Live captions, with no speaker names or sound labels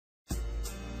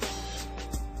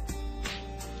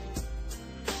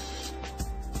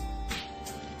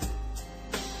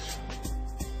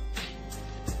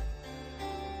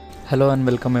Hello and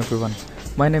welcome everyone.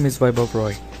 My name is Vaibhav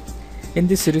Roy. In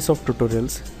this series of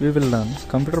tutorials, we will learn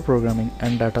computer programming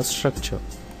and data structure.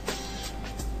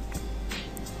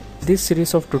 This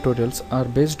series of tutorials are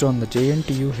based on the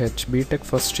JNTUH BTech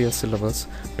first year syllabus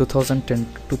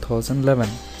 2010-2011.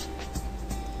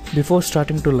 Before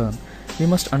starting to learn, we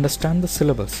must understand the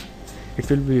syllabus. It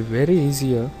will be very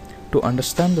easier to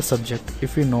understand the subject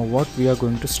if we know what we are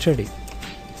going to study.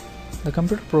 The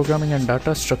computer programming and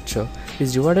data structure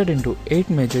is divided into 8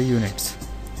 major units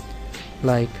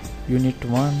like Unit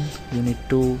 1, Unit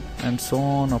 2 and so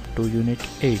on up to Unit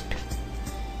 8.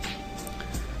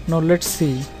 Now let's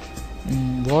see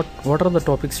what are the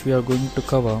topics we are going to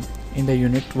cover in the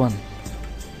Unit 1.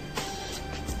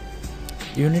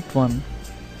 Unit 1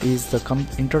 is the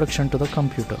Introduction to the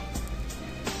Computer.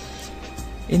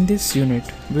 In this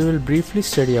unit, we will briefly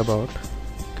study about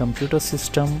computer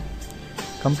system,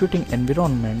 computing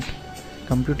environment,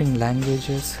 computing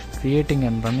languages, creating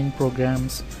and running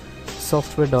programs,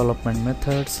 software development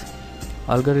methods,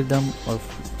 algorithm or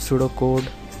pseudocode,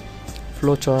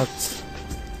 flowcharts,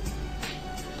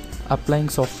 applying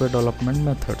software development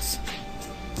methods.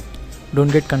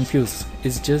 Don't get confused,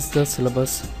 it's just the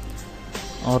syllabus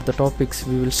or the topics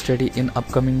we will study in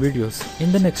upcoming videos.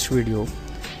 In the next video,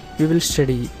 we will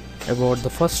study about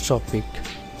the first topic,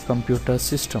 computer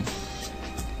system,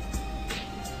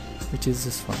 which is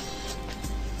this one.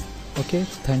 Okay,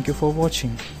 thank you for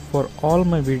watching. For all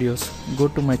my videos, go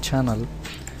to my channel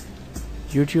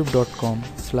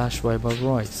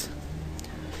youtube.com/VaibhavRoy.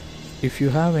 If you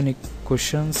have any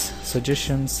questions,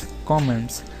 suggestions,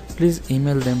 comments, please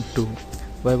email them to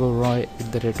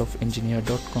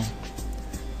vaibhavroy@engineer.com.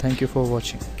 Thank you for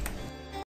watching.